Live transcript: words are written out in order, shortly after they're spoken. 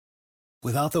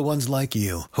Without the ones like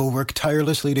you, who work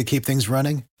tirelessly to keep things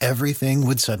running, everything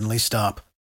would suddenly stop.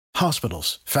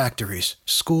 Hospitals, factories,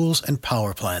 schools, and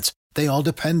power plants, they all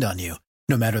depend on you.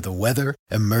 No matter the weather,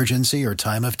 emergency, or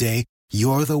time of day,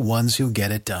 you're the ones who get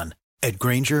it done. At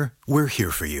Grainger, we're here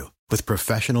for you with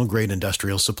professional-grade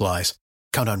industrial supplies.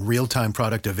 Count on real-time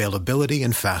product availability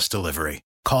and fast delivery.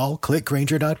 Call,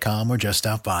 clickgrainger.com, or just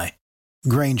stop by.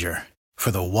 Grainger, for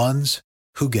the ones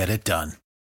who get it done.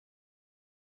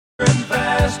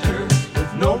 Faster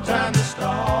with no time to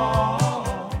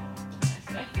stop.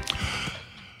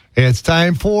 It's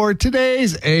time for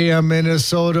today's AM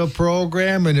Minnesota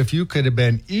program, and if you could have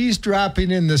been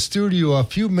eavesdropping in the studio a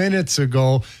few minutes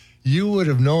ago, you would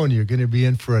have known you're going to be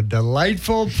in for a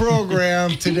delightful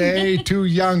program today. Two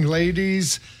young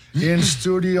ladies in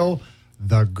studio,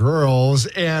 the girls,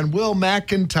 and Will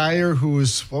McIntyre,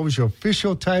 who's, what was your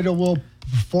official title, Will?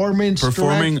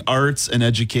 Performing Arts and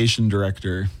Education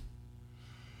Director.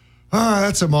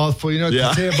 That's a mouthful. You know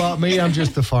what to say about me? I'm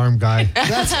just the farm guy.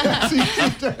 That's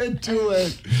easy to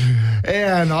it.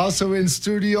 And also in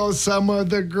studio, some of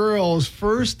the girls.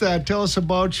 First, tell us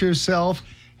about yourself.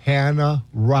 Hannah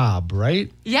Robb, right?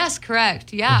 Yes,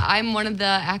 correct. Yeah, I'm one of the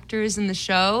actors in the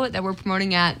show that we're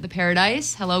promoting at the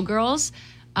Paradise, Hello Girls.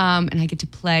 And I get to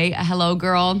play a Hello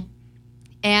Girl.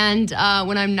 And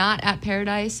when I'm not at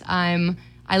Paradise, I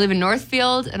live in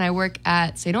Northfield and I work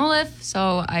at St. Olaf,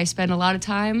 so I spend a lot of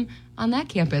time on that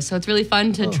campus. So it's really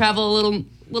fun to travel a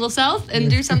little south and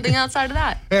do something outside of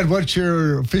that. And what's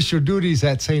your official duties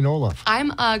at St. Olaf?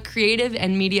 I'm a creative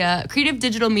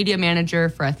digital media manager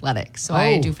for athletics. So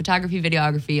I do photography,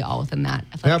 videography, all within that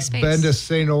athletic space. Been to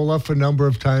St. Olaf a number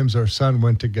of times. Our son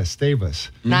went to Gustavus.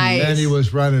 Nice. And he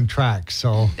was running track.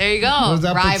 So there you go. Was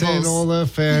up Rivals. at St.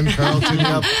 Olaf and Carlton.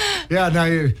 Yep. Yeah,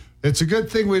 now it's a good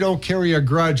thing we don't carry a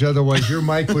grudge, otherwise your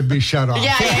mic would be shut off.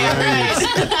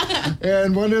 Right.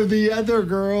 And one of the other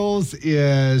girls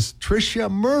is Tricia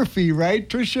Murphy, right?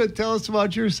 Tricia, tell us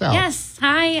about yourself. Yes.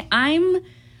 Hi. I'm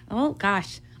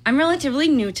relatively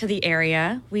new to the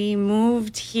area. We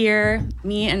moved here,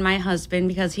 me and my husband,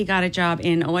 because he got a job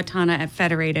in Owatonna at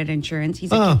Federated Insurance.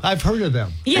 I've heard of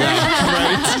them.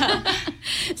 Yeah. Right.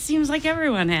 Seems like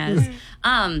everyone has.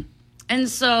 And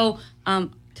so,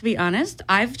 to be honest,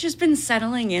 I've just been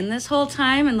settling in this whole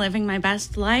time and living my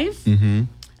best life. Mm-hmm.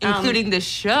 Including the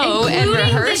show and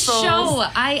rehearsals.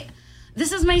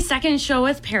 This is my second show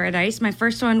with Paradise. My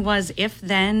first one was If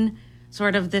Then,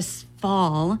 sort of this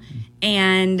fall.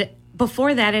 And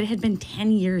before that, it had been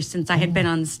 10 years since I had been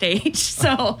on stage.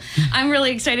 So I'm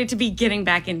really excited to be getting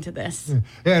back into this.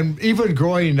 And even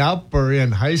growing up or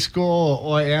in high school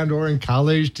or in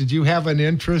college, did you have an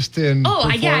interest in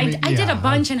performing? I did a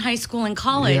bunch in high school and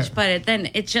college, but then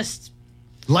it just...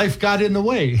 Life got in the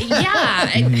way.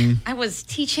 Yeah. I was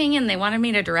teaching and they wanted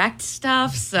me to direct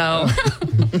stuff, so...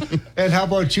 And how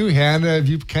about you, Hannah? Have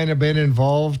you kind of been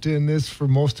involved in this for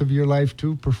most of your life,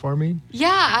 too, performing? Yeah,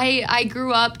 I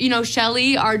grew up,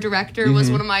 Shelley, our director,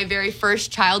 was one of my very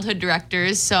first childhood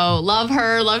directors, so love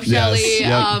her, love Shelley,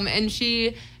 and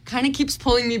she kind of keeps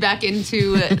pulling me back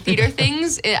into theater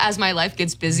things as my life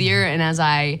gets busier and as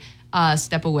I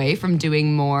step away from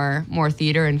doing more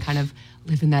theater and kind of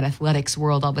live in that athletics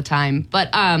world all the time. But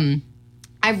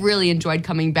I've really enjoyed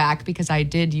coming back because I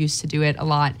did used to do it a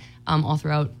lot all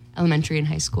throughout elementary and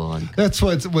high school. And that's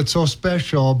what's so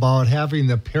special about having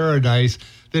the Paradise,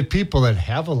 that people that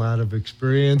have a lot of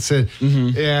experience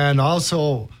and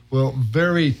also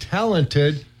very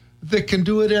talented that can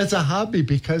do it as a hobby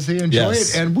because they enjoy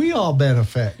it, and we all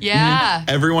benefit. Yeah.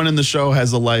 Everyone in the show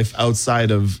has a life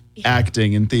outside of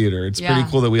acting and theater. It's pretty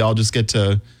cool that we all just get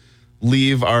to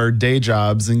leave our day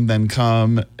jobs and then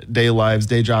come day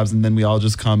jobs, and then we all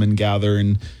just come and gather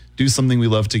and do something we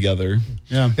love together.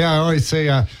 Yeah. I always say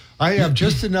I have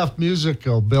just enough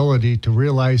musical ability to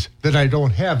realize that I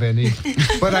don't have any,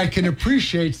 but I can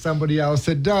appreciate somebody else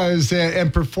that does.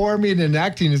 And performing and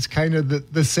acting is kind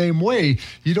of the same way.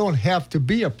 You don't have to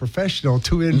be a professional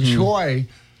to enjoy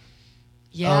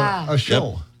a show.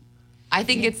 Yep. I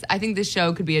think this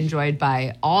show could be enjoyed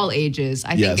by all ages.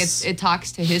 I think it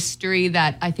talks to history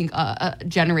that I think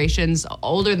generations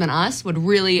older than us would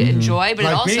really enjoy, but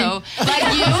like it also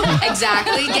like you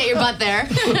exactly get your butt there.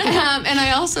 And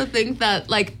I also think that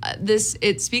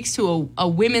it speaks to a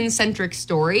women-centric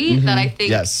story that I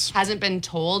think hasn't been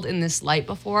told in this light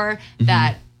before,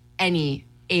 that any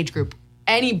age group,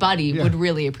 anybody would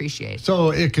really appreciate. So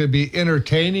it could be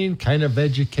entertaining, kind of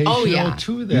educational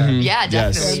to them. Yeah,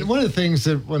 definitely. And one of the things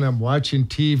that when I'm watching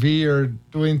TV or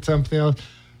doing something else,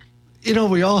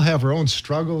 we all have our own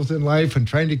struggles in life and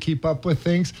trying to keep up with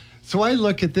things. So I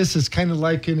look at this as kind of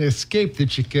like an escape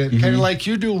that you get, kind of like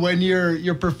you do when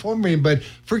you're performing. But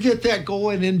forget that, go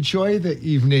and enjoy the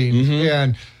evening.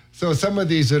 And so some of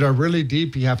these that are really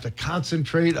deep, you have to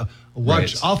concentrate.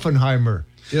 Watch Oppenheimer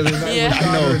the other night with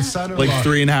daughter and son-in-law. Like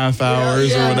 3.5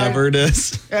 hours or whatever it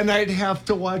is. And I'd have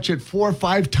to watch it 4 or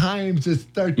 5 times to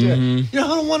start to, I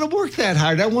don't want to work that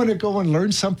hard. I want to go and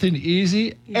learn something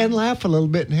easy and laugh a little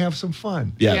bit and have some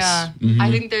fun. Yes. Yeah. I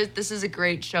think this is a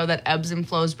great show that ebbs and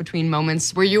flows between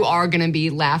moments where you are going to be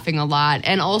laughing a lot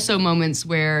and also moments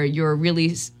where you're really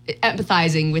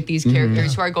empathizing with these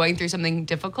characters who are going through something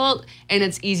difficult. And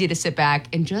it's easy to sit back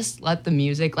and just let the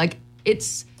music, like,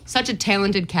 it's such a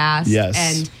talented cast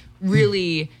and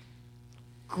really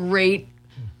great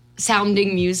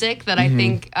sounding music that I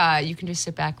think you can just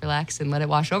sit back, relax, and let it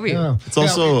wash over you. Yeah. It's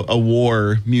also a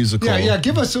war musical. Yeah.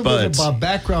 Give us a bit of a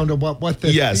background of what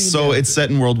the Yes, so it's set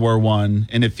in World War I,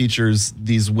 and it features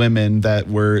these women that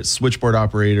were switchboard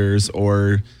operators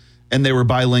and they were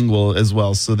bilingual as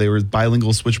well. So they were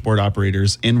bilingual switchboard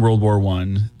operators in World War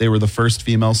I. They were the first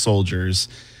female soldiers,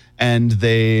 and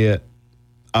they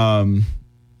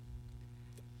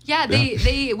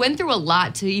they went through a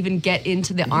lot to even get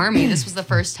into the army. This was the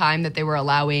first time that they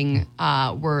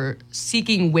were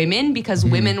seeking women because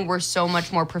women were so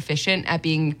much more proficient at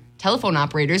being telephone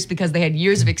operators because they had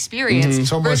years of experience.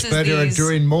 So much better at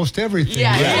doing most everything.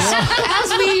 Yeah,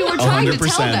 as we were trying to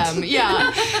tell them.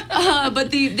 Yeah. But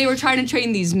they were trying to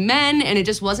train these men, and it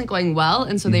just wasn't going well.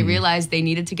 And so they realized they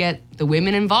needed to get the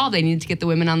women involved. They needed to get the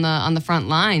women on the front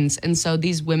lines. And so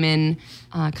these women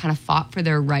kind of fought for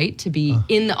their right to be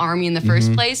in the army in the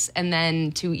first place, and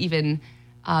then to even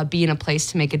be in a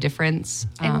place to make a difference.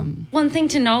 And one thing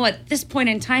to know at this point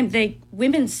in time,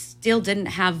 women still didn't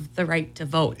have the right to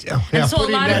vote. And so a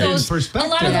lot of those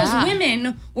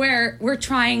women were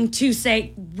trying to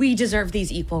say, we deserve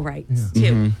these equal rights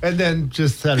too. And then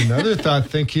just had another thought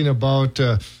thinking about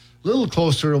a little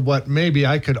closer to what maybe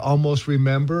I could almost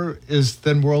remember is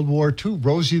then World War II,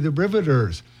 Rosie the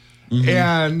Riveters.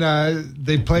 And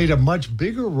they played a much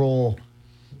bigger role,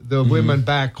 the women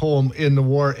back home in the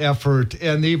war effort,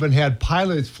 and they even had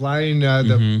pilots flying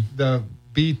the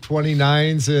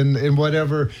B-29s and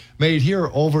whatever made here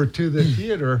over to the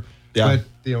theater. But,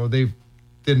 they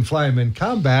didn't fly them in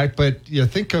combat. But you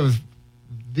think of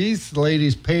these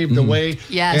ladies paved the way.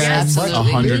 Yes,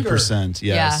 absolutely. 100%,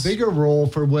 yes. Bigger role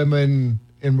for women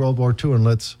in World War II, and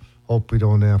let's hope we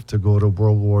don't have to go to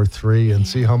World War III and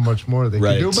see how much more they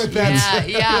can do. But that's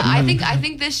I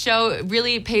think this show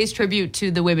really pays tribute to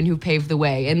the women who paved the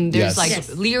way. And there's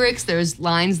lyrics, there's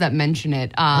lines that mention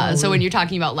it. So when you're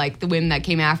talking about like the women that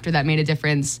came after that made a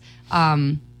difference,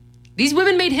 these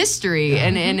women made history,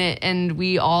 and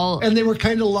we all... And they were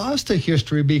kind of lost to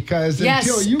history because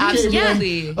until you came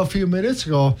in a few minutes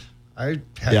ago, I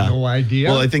had no idea.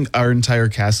 Well, I think our entire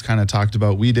cast kind of talked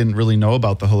about, we didn't really know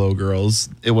about the Hello Girls.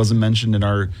 It wasn't mentioned in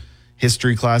our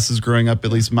history classes growing up,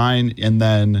 at least mine. And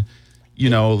then,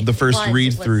 the first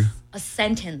read through... a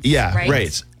sentence,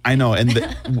 right. I know.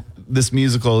 And this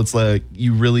musical, it's like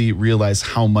you really realize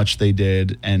how much they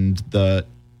did and the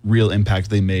real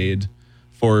impact they made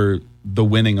for the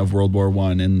winning of World War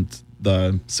I and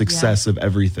the success of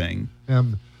everything.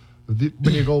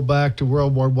 When you go back to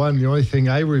World War I, the only thing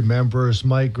I remember is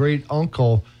my great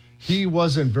uncle. He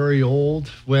wasn't very old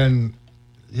when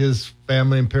his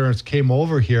family and parents came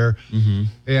over here.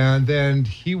 And then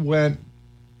he went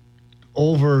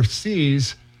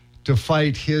overseas to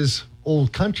fight his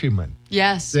old countrymen.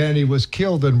 Yes. Then he was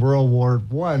killed in World War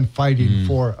I fighting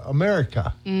for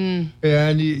America.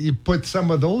 And you put some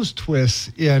of those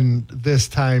twists in this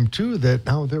time, too, that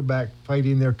now they're back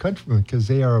fighting their countrymen because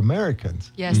they are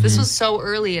Americans. Yes, this was so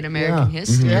early in American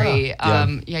history.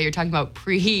 You're talking about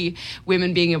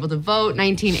pre-women being able to vote,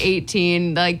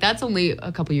 1918. Like, that's only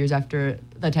a couple years after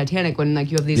the Titanic when, like,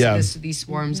 you have these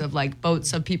swarms of, like,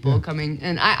 boats of people coming.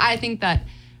 And I think that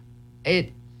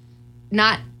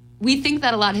we think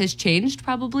that a lot has changed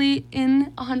probably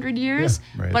in 100 years.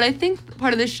 Yeah, right. But I think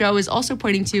part of this show is also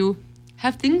pointing to,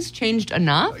 have things changed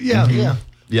enough? Yeah.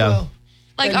 Well,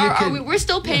 like, we're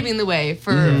still paving the way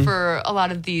for a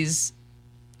lot of these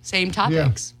same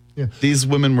topics. Yeah. These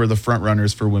women were the front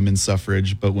runners for women's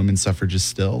suffrage, but women's suffrage is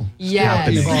still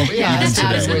happening.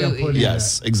 Absolutely.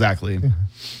 Yes, exactly.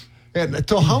 And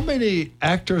so how many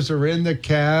actors are in the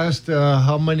cast?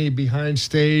 How many behind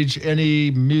stage?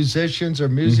 Any musicians or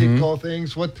musical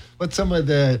things? What's some of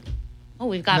the... Oh,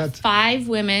 we've got 5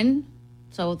 women.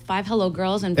 So 5 Hello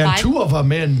Girls and 5... And 2 of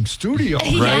them in studio,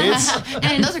 right?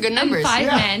 And those are good numbers. 5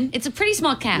 men. It's a pretty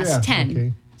small cast, 10.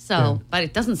 Okay. So, but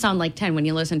it doesn't sound like 10 when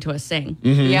you listen to us sing.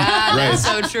 Yeah, that's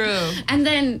so true. And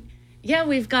then Yeah,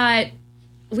 we've got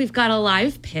a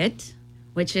live pit,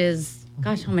 which is,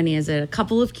 gosh, how many is it? A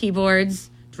couple of keyboards,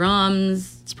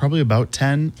 drums. It's probably about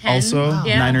 10 also, Wow.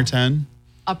 Yeah. 9 or 10.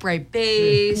 Upright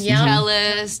bass, Yeah.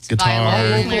 cellist, Guitar.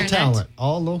 violin, Local clarinet. talent.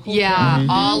 All local Yeah, talent.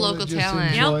 all People local just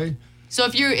talent. enjoy. So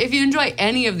if you enjoy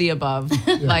any of the above,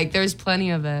 like there's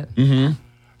plenty of it.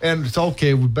 And it's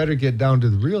okay. We better get down to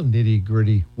the real nitty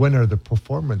gritty. When are the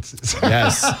performances?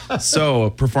 Yes. So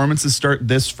performances start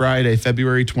this Friday,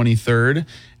 February 23rd,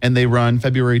 and they run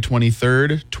February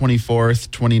 23rd, 24th,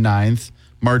 29th,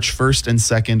 March 1st and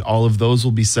 2nd. All of those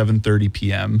will be 7:30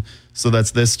 p.m. So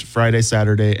that's this Friday,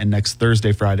 Saturday, and next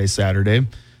Thursday, Friday, Saturday,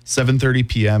 7:30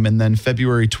 p.m. And then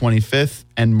February 25th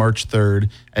and March 3rd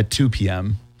at 2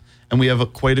 p.m. And we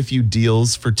have quite a few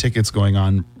deals for tickets going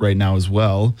on right now as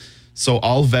well. So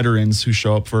all veterans who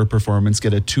show up for a performance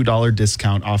get a $2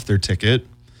 discount off their ticket.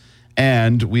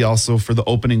 And we also, for the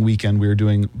opening weekend, we are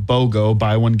doing BOGO,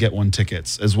 buy one, get one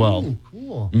tickets as well. Ooh,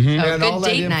 cool. Oh, And all good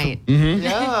that date night.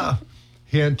 Yeah.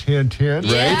 Hint, hint, hint.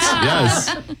 Right?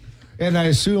 Yes. And I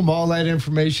assume all that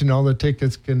information, all the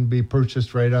tickets can be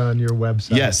purchased right on your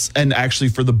website. Yes. And actually,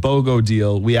 for the BOGO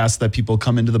deal, we ask that people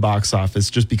come into the box office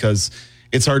just because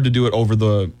it's hard to do it over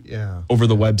the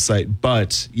website.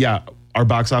 But yeah, our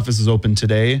box office is open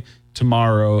today,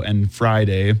 tomorrow, and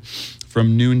Friday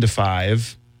from noon to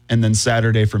 5, and then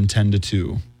Saturday from 10 to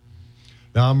 2.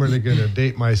 Now I'm really going to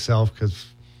date myself because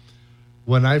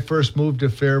when I first moved to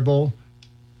Faribault,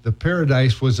 the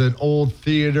Paradise was an old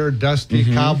theater,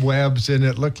 dusty cobwebs, and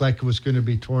it looked like it was going to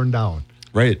be torn down.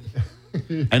 Right.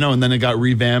 I know. And then it got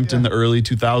revamped in the early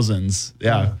 2000s.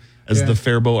 Yeah. As the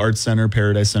Faribault Arts Center,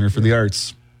 Paradise Center for the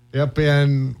Arts. Yep,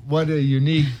 and what a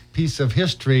unique piece of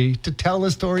history to tell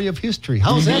a story of history.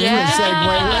 How's that for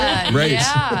a segue? Right.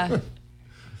 Yeah.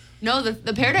 No,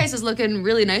 the Paradise is looking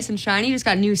really nice and shiny. You just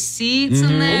got new seats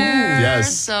in there.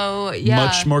 Yes. So, yeah.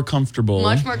 Much more comfortable.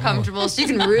 Much more comfortable. So you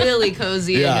can really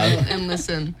cozy in and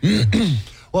listen.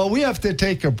 Well, we have to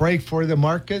take a break for the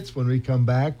markets. When we come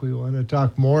back, we want to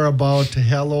talk more about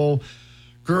Hello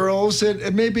Girls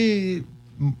and maybe...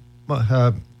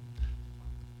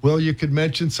 Well, you could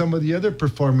mention some of the other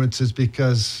performances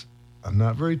because I'm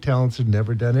not very talented,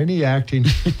 never done any acting.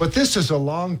 But this is a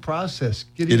long process.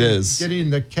 Getting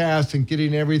the cast and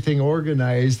getting everything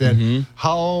organized. And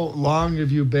how long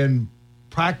have you been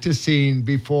practicing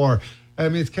before? I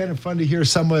mean, it's kind of fun to hear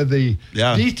some of the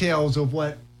details of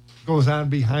what goes on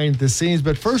behind the scenes.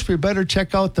 But first, we better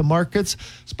check out the markets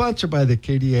sponsored by the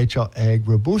KDHL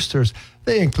Agri Boosters.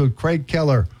 They include Craig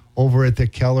Keller over at the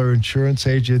Keller Insurance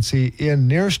Agency in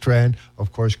Nearstrand.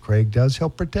 Of course, Craig does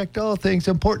help protect all things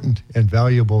important and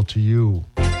valuable to you.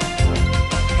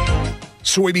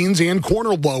 Soybeans and corn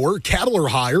are lower, cattle are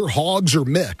higher, hogs are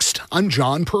mixed. I'm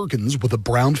John Perkins with a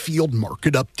Brownfield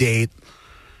Market Update.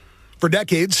 For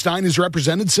decades, Stein has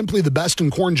represented simply the best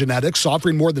in corn genetics,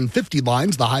 offering more than 50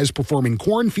 lines, the highest performing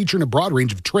corn, featuring a broad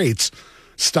range of traits.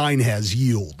 Stein has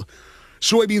yield.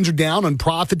 Soybeans are down on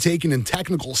profit-taking and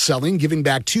technical selling, giving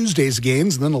back Tuesday's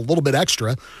gains and then a little bit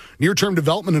extra. Near-term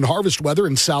development and harvest weather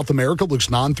in South America looks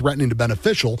non-threatening to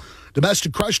beneficial.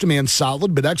 Domestic crush demand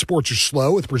solid, but exports are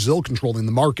slow, with Brazil controlling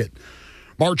the market.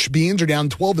 March beans are down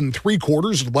 12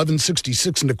 3/4 at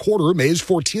 11.66 1/4. Maize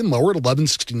 14 lower at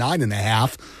 11.69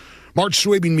 1/2. March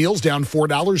soybean meal's down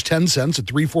 $4.10 at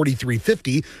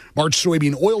 343.50. March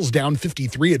soybean oil's down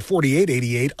 53 at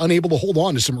 48.88, unable to hold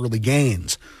on to some early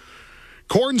gains.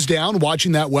 Corn's down,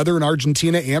 watching that weather in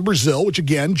Argentina and Brazil, which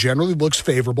again generally looks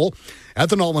favorable.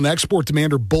 Ethanol and export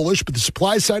demand are bullish, but the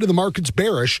supply side of the market's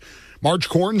bearish. March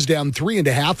corn's down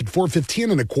 3.5 at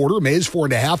 4.15 1/4. Maize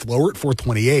 4.5 lower at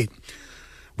 4.28.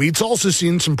 Wheat's also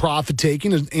seen some profit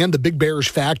taking, and the big bearish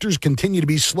factors continue to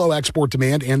be slow export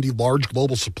demand and the large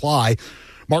global supply.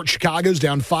 March Chicago's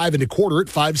down 5 1/4 at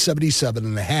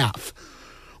 5.77 1/2.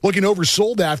 Looking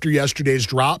oversold after yesterday's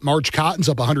drop, March cotton's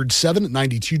up 107 at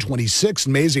 92.26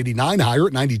 and May's 89 higher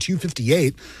at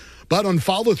 92.58. But on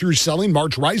follow-through selling,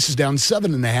 March rice is down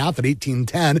 7.5 at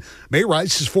 18.10. May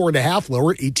rice is 4.5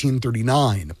 lower at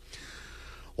 18.39.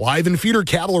 Live and feeder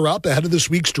cattle are up ahead of this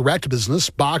week's direct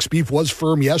business. Box beef was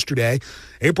firm yesterday.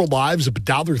 April live's up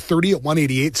 $1.30 at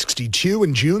 188.62,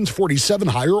 and June's 47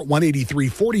 higher at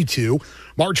 183.42.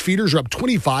 March feeders are up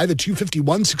 25 at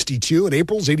 251.62, and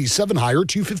April's 87 higher at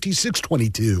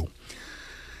 256.22.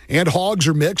 And hogs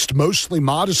are mixed, mostly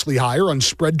modestly higher on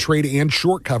spread trade and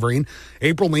short covering.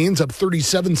 April lean's up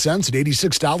 37 cents at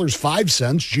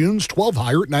 $86.05. June's 12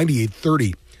 higher at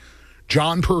 98.30.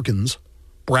 John Perkins,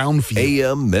 Brownfield.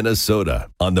 AM Minnesota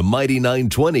on the Mighty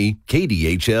 920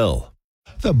 KDHL.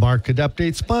 The market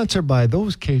update sponsored by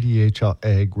those KDHL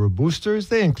Agri Boosters.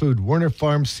 They include Werner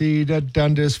Farm Seed at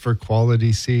Dundas for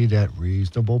quality seed at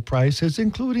reasonable prices,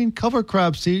 including cover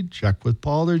crop seed. Check with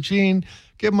Paul or Jean.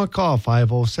 Give them a call,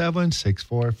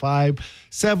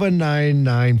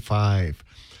 507-645-7995.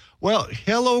 Well,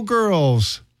 hello,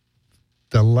 girls.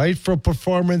 Delightful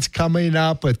performance coming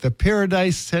up at the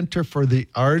Paradise Center for the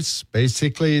Arts.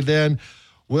 Basically, then,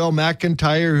 Will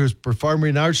McIntyre, who's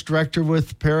performing arts director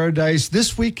with Paradise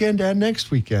this weekend and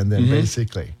next weekend, then,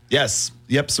 basically. Yes.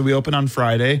 Yep. So we open on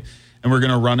Friday, and we're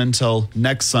going to run until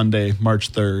next Sunday,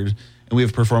 March 3rd. And we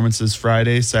have performances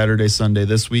Friday, Saturday, Sunday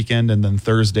this weekend, and then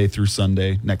Thursday through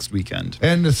Sunday next weekend.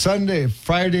 And the Sunday,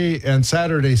 Friday, and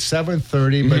Saturday,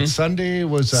 7:30, but Sunday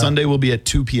was Sunday will be at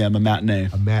 2 p.m., a matinee.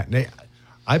 a matinee.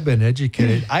 I've been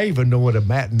educated. I even know what a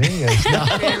matinee is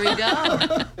now. There we go.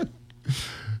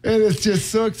 And it's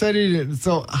just so exciting.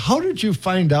 So how did you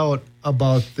find out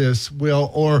about this,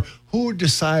 Will, or who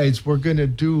decides we're going to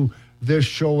do this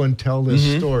show and tell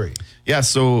this story? Yeah,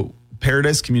 so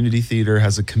Paradise Community Theater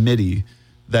has a committee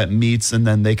that meets, and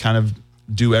then they kind of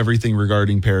do everything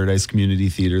regarding Paradise Community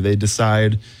Theater. They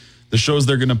decide the shows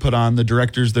they're going to put on, the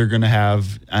directors they're going to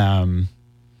have,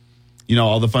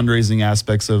 all the fundraising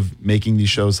aspects of making these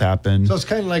shows happen. So it's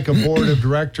kind of like a board of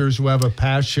directors who have a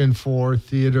passion for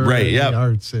theater Right, and yep. the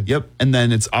arts. Yep. And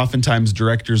then it's oftentimes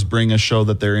directors bring a show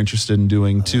that they're interested in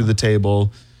doing to the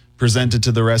table, present it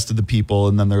to the rest of the people,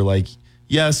 and then they're like,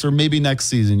 yes, or maybe next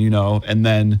season, And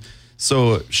then,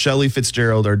 so Shelley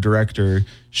Fitzgerald, our director,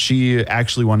 she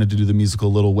actually wanted to do the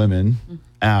musical Little Women,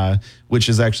 which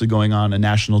is actually going on a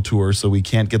national tour, so we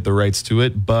can't get the rights to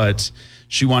it, but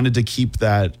she wanted to keep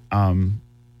that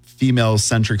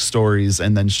female-centric stories,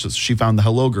 and then she found the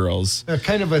Hello Girls.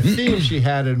 Kind of a theme she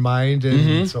had in mind.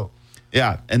 And so,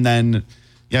 Yeah, and then,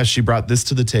 she brought this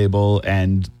to the table,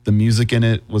 and the music in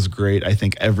it was great. I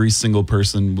think every single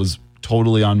person was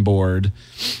totally on board.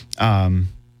 The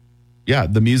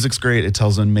music's great. It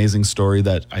tells an amazing story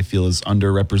that I feel is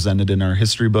underrepresented in our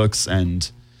history books,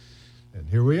 and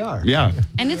here we are. Yeah.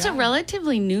 And it's a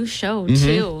relatively new show,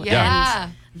 too. Yeah.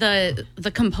 And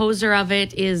the composer of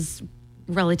it is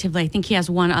relatively, I think he has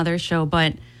one other show,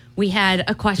 but we had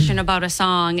a question about a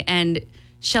song, and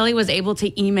Shelley was able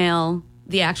to email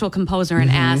the actual composer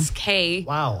and ask, hey,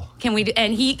 Wow. can we do,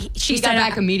 and she got said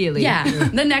back immediately. Yeah.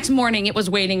 The next morning it was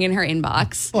waiting in her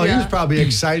inbox. Well, he was probably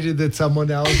excited that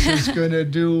someone else is going to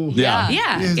do. Yeah.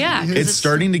 Yeah. It's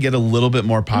starting to get a little bit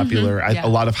more popular. Yeah. A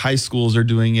lot of high schools are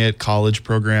doing it, college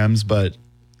programs, but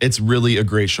it's really a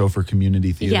great show for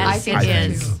community theater. Yes, it I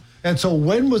is. think. And so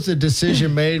when was the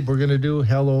decision made? We're going to do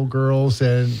Hello Girls.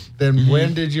 And then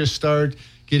when did you start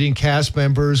getting cast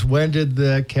members? When did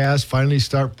the cast finally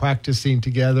start practicing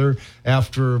together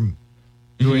after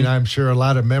doing, I'm sure, a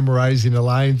lot of memorizing the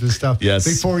lines and stuff? Yes.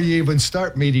 Before you even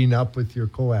start meeting up with your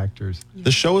co-actors.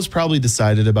 The show was probably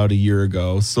decided about a year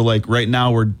ago. So right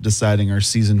now we're deciding our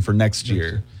season for next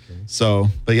year. Okay. So,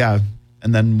 but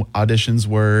and then auditions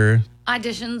were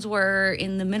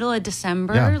in the middle of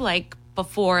December, Yeah.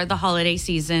 before the holiday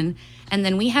season. And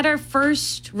then we had our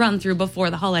first run through before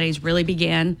the holidays really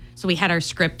began. So we had our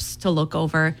scripts to look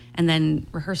over, and then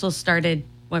rehearsals started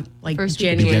First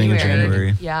January. Beginning of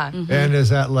January. Yeah. And is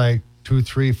that 2,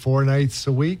 3, 4 nights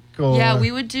a week? Or? Yeah,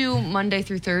 we would do Monday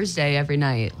through Thursday every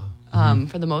night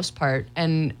for the most part.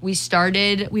 And we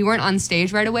weren't on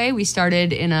stage right away. We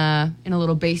started in a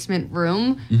little basement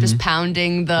room, just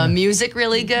pounding the music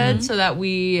really good so that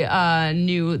we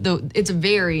knew it's a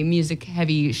very music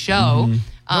heavy show.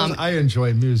 I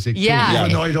enjoy music, too, Yeah.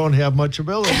 even though I don't have much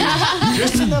ability.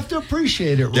 Just enough to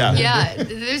appreciate it. Yeah. Yeah,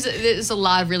 there's a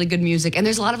lot of really good music, and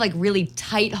there's a lot of really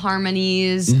tight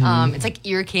harmonies. It's like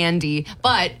ear candy,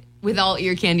 but with all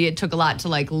ear candy, it took a lot to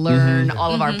learn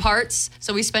all of our parts.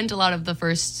 So we spent a lot of the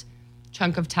first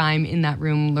chunk of time in that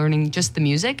room learning just the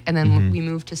music, and then we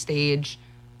moved to stage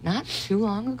not too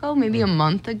long ago, maybe a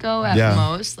month ago at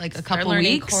most, a couple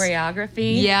learning weeks.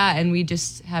 choreography. Yeah, and we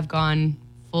just have gone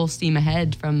full steam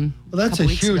ahead from. Well, that's a couple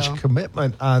weeks huge ago.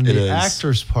 commitment on It the is.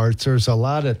 actors' parts. There's a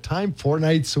lot of time, 4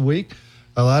 nights a week,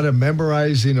 a lot of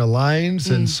memorizing of lines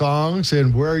and songs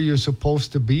and where you're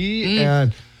supposed to be.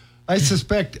 And I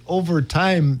suspect over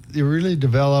time you really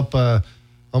develop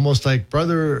almost like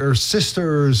brother or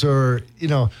sisters, or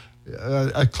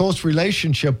a close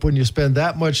relationship when you spend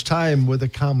that much time with a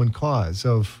common cause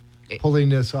of pulling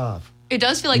this off. It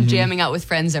does feel like jamming out with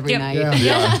friends every night. Yeah.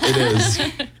 Yeah, it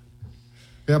is.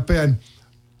 Yep, and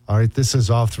all right, this is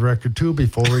off the record too.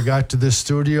 Before we got to this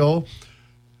studio,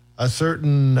 a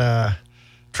certain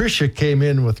Trisha came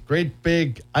in with great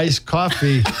big iced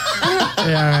coffee,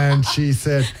 and she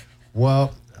said,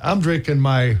 "Well, I'm drinking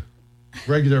my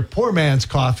regular poor man's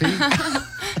coffee.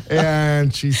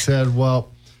 And she said, well,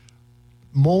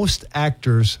 most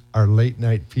actors are late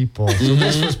night people. So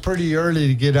this was pretty early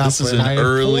to get up. This is an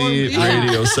early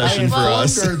radio session for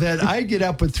us. I that I get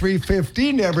up at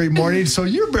 3:15 every morning, so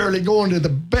you're barely going to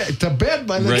bed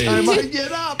by the time I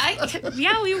get up.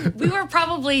 We were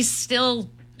probably still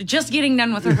just getting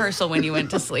done with rehearsal when you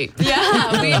went to sleep.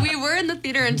 Yeah, we were in the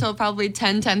theater until probably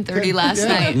 10:30 last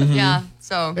night. Mm-hmm. Yeah,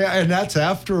 so. Yeah, and that's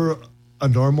after a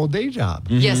normal day job.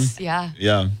 Mm-hmm. Yes, yeah.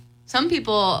 Yeah. Some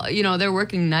people, they're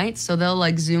working nights, so they'll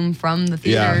like Zoom from the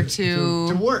theater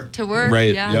to work. To work,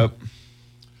 right, yeah. Yep.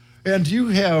 And you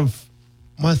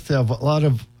must have a lot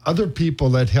of other people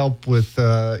that help with,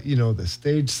 the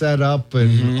stage setup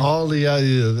and all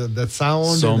the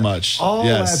sound. So and much. All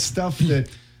that stuff that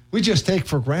we just take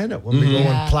for granted when we go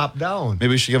and plop down. Maybe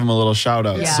we should give them a little shout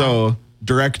out. Yeah. So,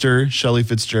 director Shelley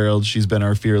Fitzgerald, she's been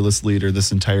our fearless leader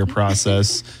this entire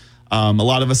process. A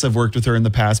lot of us have worked with her in the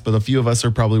past, but a few of us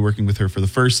are probably working with her for the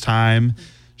first time.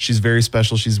 She's very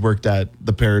special. She's worked at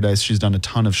the Paradise. She's done a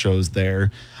ton of shows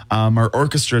there. Our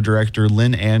orchestra director,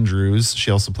 Lynn Andrews, she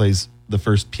also plays the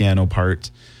first piano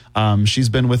part. She's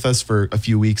been with us for a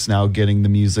few weeks now, getting the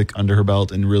music under her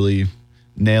belt and really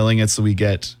nailing it so we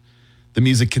get the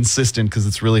music consistent, because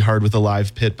it's really hard with a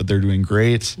live pit, but they're doing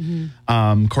great.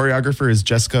 Choreographer is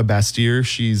Jessica Bastier.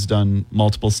 She's done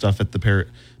multiple stuff at the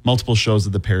multiple shows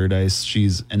at the Paradise.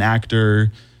 She's an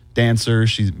actor, dancer.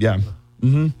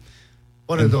 One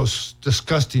of those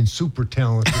disgusting, super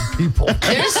talented people.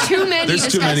 There's too many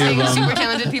disgusting, of them. super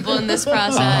talented people in this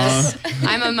process.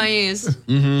 I'm amazed.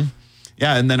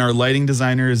 Yeah, and then our lighting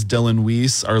designer is Dylan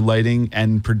Weiss. Our lighting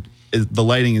the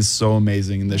lighting is so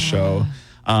amazing in this show.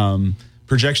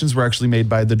 Projections were actually made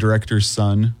by the director's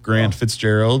son, Grant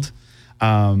Fitzgerald.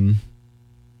 And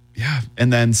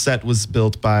then set was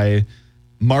built by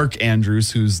Mark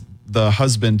Andrews, who's the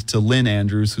husband to Lynn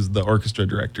Andrews, who's the orchestra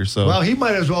director. So, well, he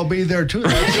might as well be there too.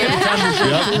 That's the only time he's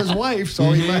with his wife,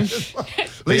 so he might as well.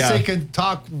 At least they can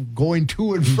talk going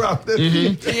to and from the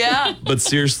theater. Yeah. But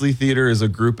seriously, theater is a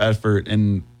group effort,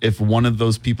 and if one of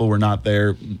those people were not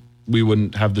there, we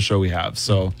wouldn't have the show we have.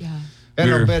 So,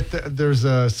 and I bet there's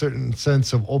a certain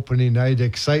sense of opening night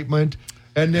excitement.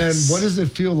 And then, what does it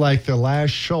feel like the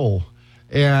last show?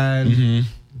 And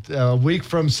a week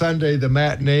from Sunday, the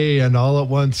matinee, and all at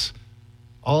once,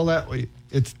 all that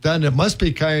it's done. It must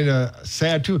be kind of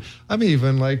sad too. I'm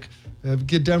even like,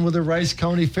 get done with the Rice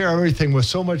County Fair. Everything was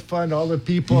so much fun. All the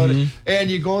people, and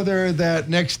you go there that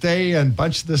next day, and a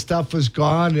bunch of the stuff was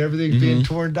gone. Everything's being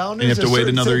torn down. And you have to wait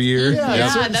another year.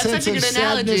 Yeah, that's such a good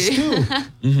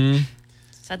analogy.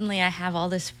 Suddenly I have all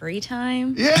this free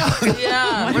time. Yeah.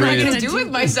 What am I going to do with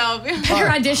myself? Better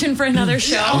audition for another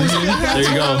show. There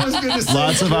you go.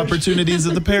 Lots of opportunities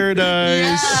at the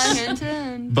Paradise. Yeah, hint,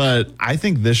 hint. But I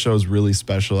think this show is really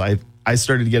special. I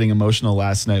started getting emotional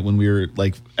last night when we were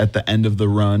like at the end of the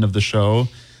run of the show.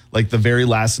 Like the very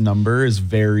last number is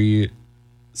very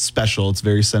special. It's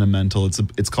very sentimental.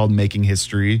 It's called Making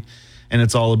History. And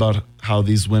it's all about how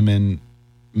these women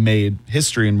made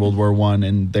history in World War I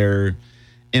and their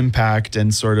impact,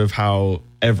 and sort of how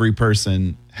every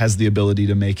person has the ability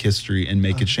to make history and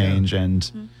make a change. And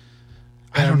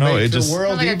I don't know, it just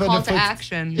world, like a even call if to it's,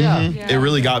 action. it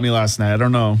really got me last night. I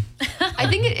don't know. I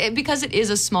think because it is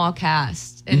a small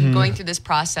cast, and going through this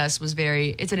process was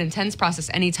it's an intense process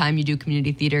anytime you do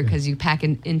community theater, because you pack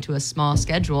into a small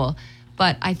schedule.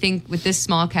 But I think with this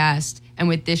small cast and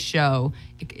with this show,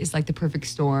 it's like the perfect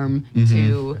storm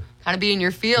to kind of be in your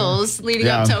feels leading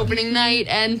up to opening night,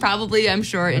 and probably, I'm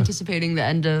sure, anticipating the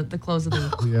end of the close of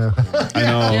the. I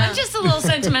know. I'm just a little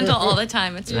sentimental all the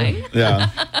time. It's fine.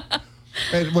 Yeah.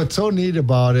 And what's so neat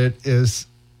about it is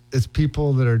it's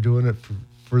people that are doing it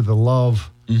for the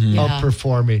love of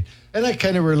performing. And I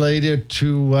kind of related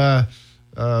to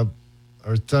our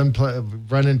son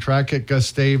running track at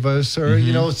Gustavus,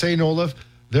 or, St. Olaf.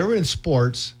 They're in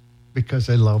sports because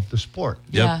they love the sport.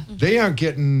 Yeah. They aren't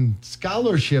getting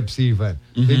scholarships even.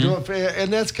 They do it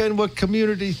and that's kind of what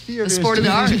community theater is. The sport of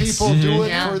the arts. People do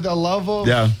it for the love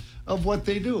of what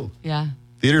they do. Yeah.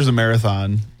 Theater's a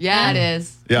marathon. Yeah, it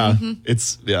is. Yeah.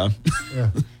 It's, Yeah.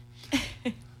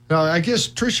 Now, I guess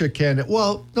Tricia can.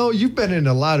 Well, no, you've been in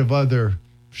a lot of other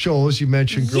shows you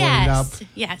mentioned growing up.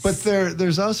 Yes. But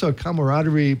there's also a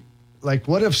camaraderie. Like,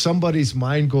 what if somebody's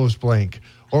mind goes blank?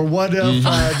 Or what if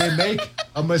they make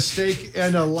a mistake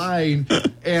in a line,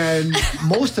 and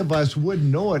most of us wouldn't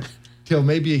know it till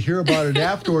maybe you hear about it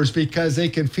afterwards because they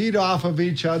can feed off of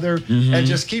each other and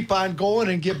just keep on going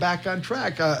and get back on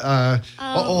track.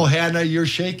 Hannah, you're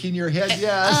shaking your head.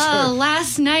 Yes.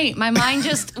 Last night, my mind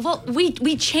just,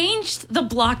 we changed the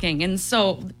blocking. And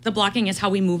so the blocking is how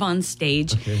we move on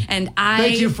stage. Okay. And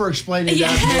Thank you for explaining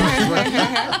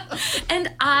that. And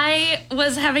I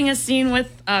was having a scene with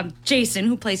Jason,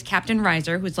 who plays Captain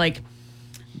Riser, who's like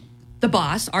the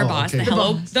boss, our boss. Okay.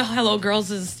 The Hello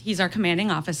Girls he's our commanding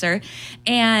officer.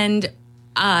 And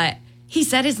he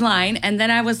said his line, and then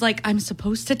I was like, I'm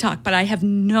supposed to talk, but I have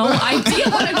no idea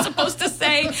what I'm supposed to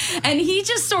say. And he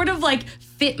just sort of like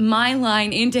fit my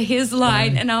line into his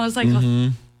line, and I was like,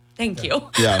 oh, thank you.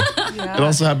 Yeah. It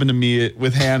also happened to me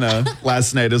with Hannah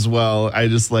last night as well. I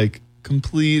just like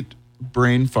complete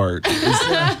brain fart is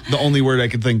the only word I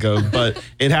could think of, but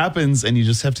it happens and you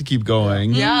just have to keep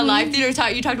going. Yeah, live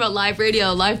theater, you talked about live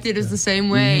radio. Live theater is the same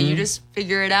way. You just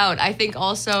figure it out. I think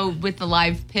also with the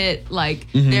live pit, like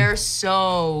they're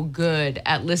so good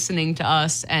at listening to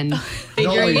us and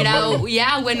figuring it out.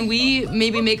 Yeah, when we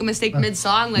maybe make a mistake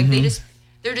mid-song, like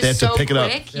they're just so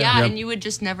quick. Yeah, and you would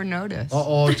just never notice.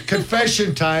 It's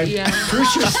confession time.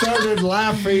 Tricia started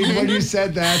laughing when you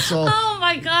said that. So. Oh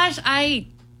my gosh, it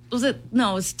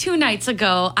was 2 nights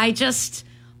ago. I just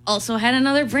also had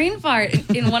another brain fart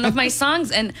in one of my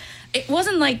songs. And it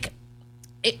wasn't like,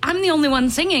 I'm the only one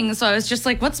singing. So I was just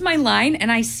like, what's my line? And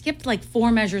I skipped like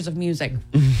 4 measures of music,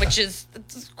 which is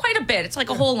quite a bit. It's like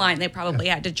a whole line they probably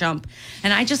had to jump.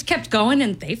 And I just kept going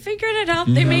and they figured it out.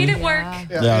 They made it work.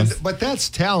 But that's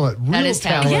talent. Real is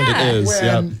talent. Yeah. It is.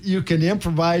 When you can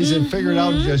improvise and figure it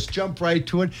out and just jump right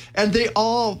to it. And they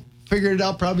all figured it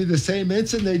out probably the same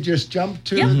instant. They just jumped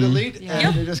to the lead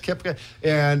and they just kept going.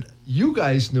 And you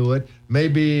guys knew it.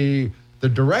 Maybe the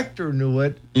director knew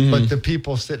it, but the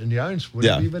people sitting in the audience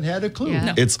wouldn't have even had a clue.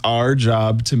 Yeah. It's our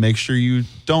job to make sure you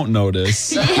don't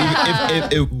notice.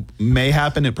 If it may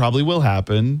happen, it probably will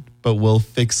happen, but we'll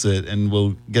fix it and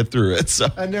we'll get through it. So.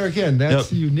 And there again,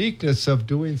 that's the uniqueness of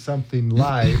doing something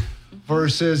live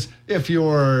versus if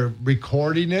you're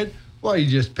recording it. Well, you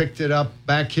just picked it up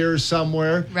back here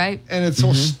somewhere. Right. And it's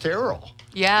so sterile.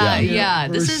 Yeah.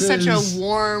 This is such a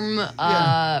warm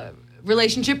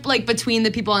relationship, like between the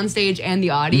people on stage and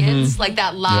the audience, like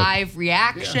that live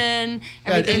reaction.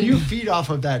 Everything. And you feed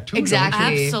off of that too.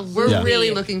 Exactly. Absolutely. We're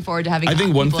really looking forward to having. I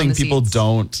think one thing people seats.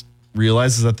 don't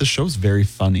realize is that the show's very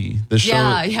funny. The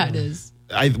show, it is.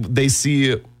 They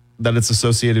see that it's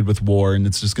associated with war and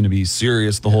it's just going to be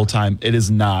serious the whole time. It is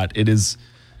not. It is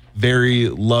very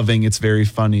loving. It's very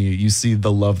funny. You see the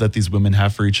love that these women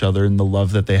have for each other and the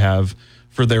love that they have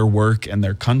for their work and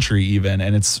their country even.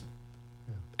 And it's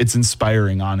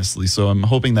inspiring, honestly. So I'm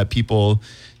hoping that people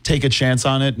take a chance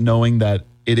on it, knowing that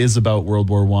it is about World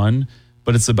War I,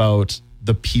 but it's about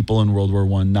the people in World War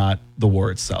I, not the war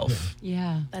itself.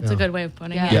 Yeah. That's a good way of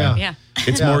putting it. Yeah.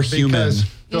 It's more human.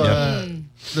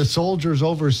 The soldiers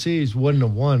overseas wouldn't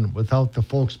have won without the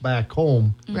folks back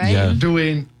home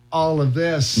doing all of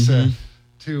this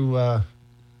to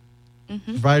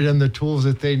provide them the tools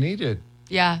that they needed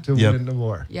to win the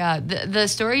war. Yeah, the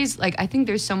stories, like, I think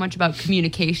there's so much about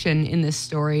communication in this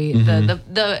story,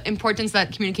 the importance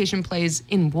that communication plays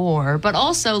in war, but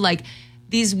also, like,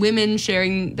 these women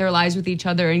sharing their lives with each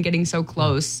other and getting so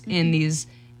close in these,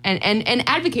 and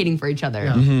advocating for each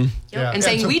other. And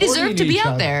saying, we deserve to be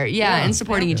out there. And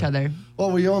supporting each other.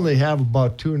 Well, we only have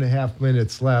about 2.5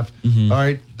 minutes left. All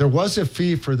right. There was a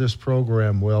fee for this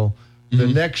program, Will. The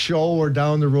next show or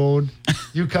down the road,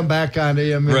 you come back on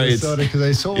AM Minnesota because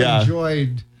I so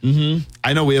enjoyed.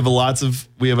 I know we have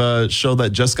a show that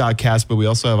just got cast, but we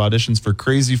also have auditions for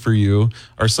Crazy for You,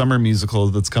 our summer musical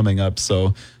that's coming up.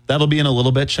 So that'll be in a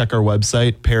little bit. Check our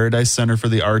website,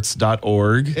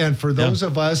 paradisecenterforthearts.org. And for those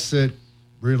of us that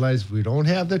realize we don't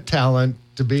have the talent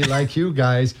to be like you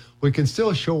guys, we can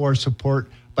still show our support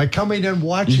by coming and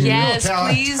watching. Yes,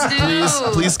 please do.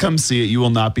 Please come see it. You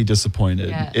will not be disappointed.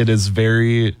 Yeah. It is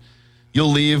you'll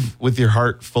leave with your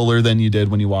heart fuller than you did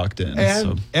when you walked in.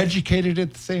 And educated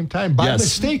at the same time. By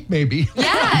mistake, maybe. Yeah,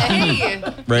 hey.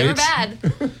 Never bad.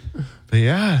 But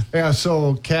yeah,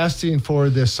 so casting for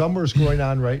this summer is going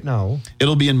on right now.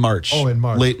 It'll be in March. Oh, in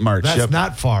March. Late March. That's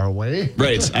not far away.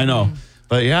 Right, I know.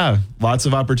 But yeah, lots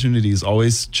of opportunities.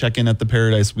 Always check in at the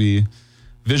Paradise.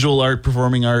 Visual art,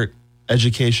 performing art,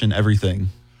 education, everything.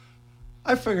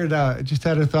 I figured out, I just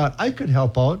had a thought, I could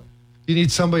help out. You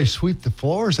need somebody to sweep the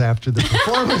floors after the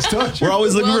performance, don't you? We're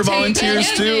always looking for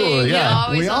volunteers too.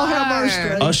 Yeah. We all have our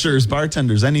strengths. Ushers,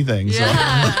 bartenders, anything.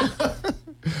 Yeah. So.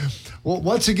 Well,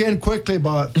 once again, quickly,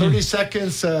 about 30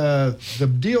 seconds, the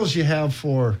deals you have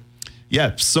for...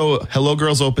 Yeah, so Hello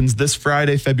Girls opens this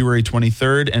Friday, February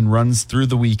 23rd, and runs through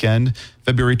the weekend,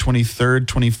 February 23rd,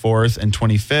 24th, and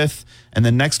 25th. And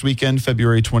then next weekend,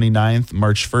 February 29th,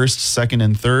 March 1st, 2nd,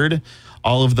 and 3rd.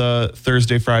 All of the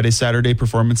Thursday, Friday, Saturday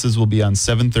performances will be on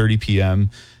 7:30 p.m.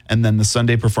 And then the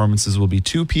Sunday performances will be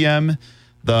 2 p.m.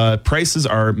 The prices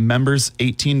are members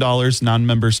 $18,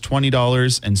 non-members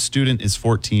 $20, and student is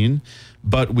 $14.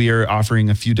 But we are offering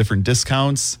a few different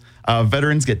discounts.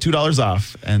 Veterans get $2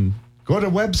 off. And go to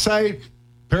website,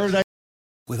 Paradise.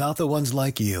 Without the ones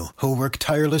like you, who work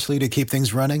tirelessly to keep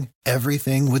things running,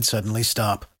 everything would suddenly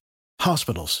stop.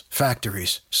 Hospitals,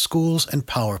 factories, schools, and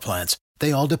power plants,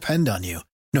 they all depend on you.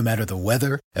 No matter the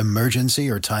weather, emergency,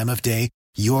 or time of day,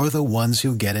 you're the ones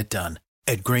who get it done.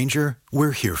 At Grainger,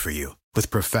 we're here for you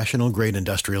with professional-grade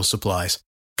industrial supplies.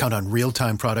 Count on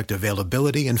real-time product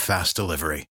availability and fast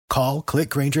delivery. Call, click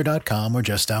Grainger.com, or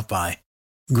just stop by.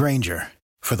 Grainger,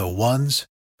 for the ones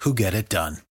who get it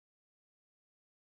done.